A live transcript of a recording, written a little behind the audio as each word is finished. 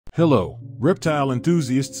Hello, reptile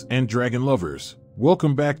enthusiasts and dragon lovers.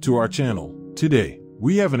 Welcome back to our channel. Today,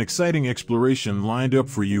 we have an exciting exploration lined up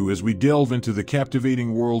for you as we delve into the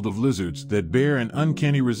captivating world of lizards that bear an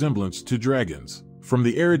uncanny resemblance to dragons. From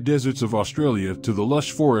the arid deserts of Australia to the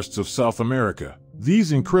lush forests of South America,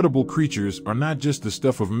 these incredible creatures are not just the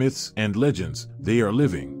stuff of myths and legends, they are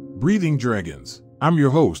living, breathing dragons. I'm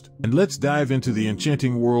your host, and let's dive into the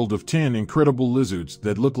enchanting world of 10 incredible lizards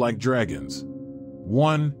that look like dragons.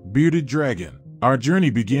 1. Bearded Dragon. Our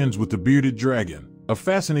journey begins with the bearded dragon, a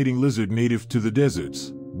fascinating lizard native to the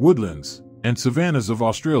deserts, woodlands, and savannas of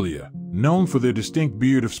Australia, known for their distinct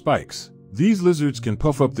beard of spikes. These lizards can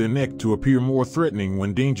puff up their neck to appear more threatening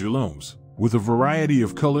when danger looms. With a variety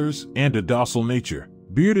of colors and a docile nature,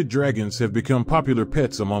 bearded dragons have become popular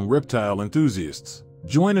pets among reptile enthusiasts.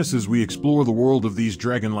 Join us as we explore the world of these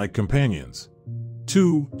dragon-like companions.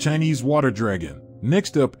 2. Chinese Water Dragon.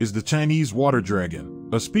 Next up is the Chinese water dragon,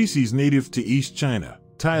 a species native to East China,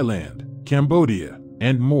 Thailand, Cambodia,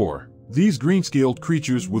 and more. These green-scaled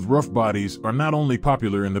creatures with rough bodies are not only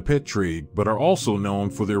popular in the pet trade but are also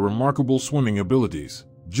known for their remarkable swimming abilities.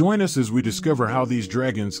 Join us as we discover how these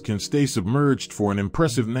dragons can stay submerged for an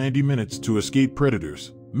impressive 90 minutes to escape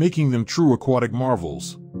predators, making them true aquatic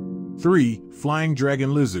marvels. 3. Flying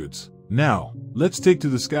Dragon Lizards. Now, let's take to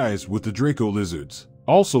the skies with the Draco Lizards,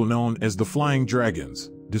 also known as the flying dragons.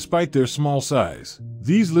 Despite their small size,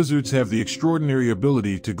 these lizards have the extraordinary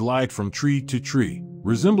ability to glide from tree to tree,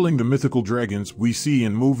 resembling the mythical dragons we see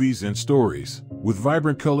in movies and stories. With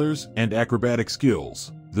vibrant colors and acrobatic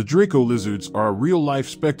skills, the Draco lizards are a real-life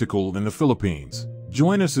spectacle in the Philippines.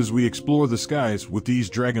 Join us as we explore the skies with these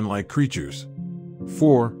dragon-like creatures.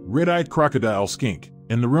 4. Red-eyed Crocodile Skink.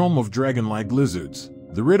 In the realm of dragon-like lizards,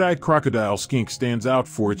 the red-eyed crocodile skink stands out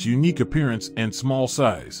for its unique appearance and small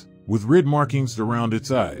size, with red markings around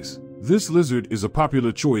its eyes. This lizard is a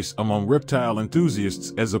popular choice among reptile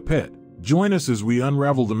enthusiasts as a pet. Join us as we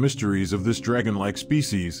unravel the mysteries of this dragon-like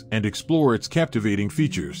species and explore its captivating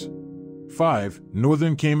features. 5.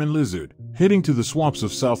 Northern Caiman Lizard. Heading to the swamps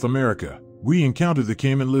of South America, we encounter the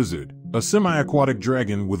Caiman Lizard, a semi-aquatic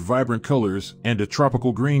dragon with vibrant colors and a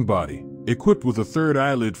tropical green body, equipped with a third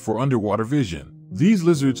eyelid for underwater vision. These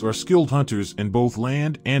lizards are skilled hunters in both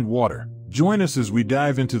land and water. Join us as we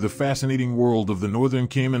dive into the fascinating world of the Northern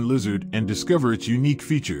Caiman Lizard and discover its unique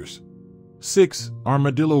features. 6.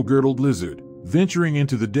 Armadillo-Girdled Lizard. Venturing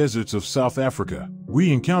into the deserts of South Africa,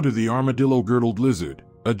 we encounter the Armadillo-Girdled Lizard,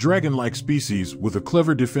 a dragon-like species with a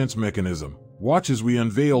clever defense mechanism. Watch as we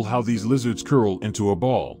unveil how these lizards curl into a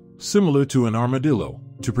ball, similar to an armadillo,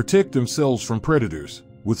 to protect themselves from predators.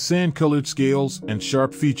 With sand-colored scales and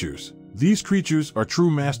sharp features, these creatures are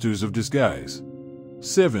true masters of disguise.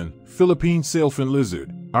 7. Philippine Sailfin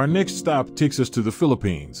Lizard. Our next stop takes us to the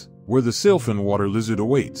Philippines, where the sailfin water lizard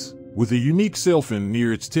awaits. With a unique sailfin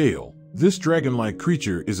near its tail, this dragon-like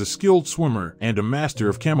creature is a skilled swimmer and a master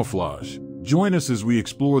of camouflage. Join us as we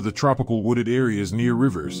explore the tropical wooded areas near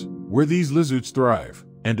rivers, where these lizards thrive,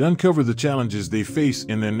 and uncover the challenges they face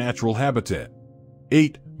in their natural habitat.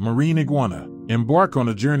 8. Marine Iguana. Embark on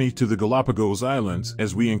a journey to the Galapagos Islands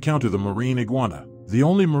as we encounter the marine iguana, the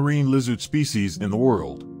only marine lizard species in the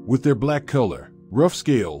world. With their black color, rough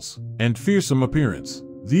scales, and fearsome appearance,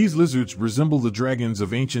 these lizards resemble the dragons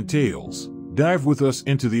of ancient tales. Dive with us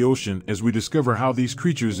into the ocean as we discover how these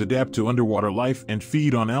creatures adapt to underwater life and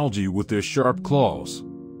feed on algae with their sharp claws.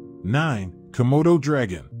 9. Komodo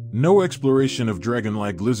Dragon. No exploration of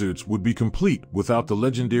dragon-like lizards would be complete without the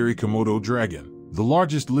legendary Komodo dragon, the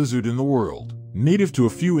largest lizard in the world. Native to a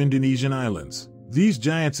few Indonesian islands, these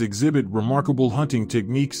giants exhibit remarkable hunting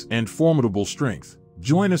techniques and formidable strength.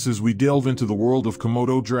 Join us as we delve into the world of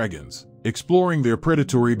Komodo dragons, exploring their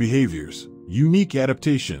predatory behaviors, unique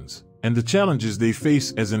adaptations, and the challenges they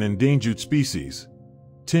face as an endangered species.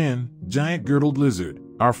 10. Giant Girdled Lizard.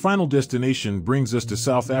 Our final destination brings us to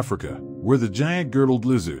South Africa, where the giant girdled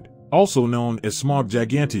lizard, also known as Smog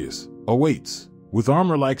giganteus, awaits. With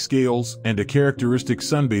armor-like scales and a characteristic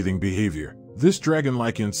sunbathing behavior, this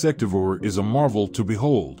dragon-like insectivore is a marvel to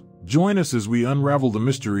behold. Join us as we unravel the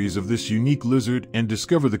mysteries of this unique lizard and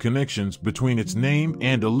discover the connections between its name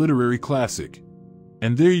and a literary classic.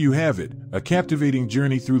 And there you have it, a captivating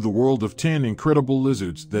journey through the world of 10 incredible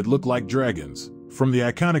lizards that look like dragons. From the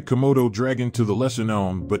iconic Komodo dragon to the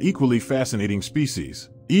lesser-known but equally fascinating species,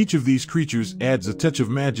 each of these creatures adds a touch of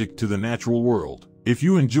magic to the natural world. If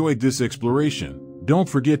you enjoyed this exploration, don't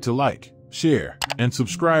forget to like, share, and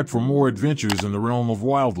subscribe for more adventures in the realm of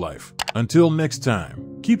wildlife. Until next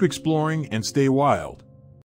time, keep exploring and stay wild.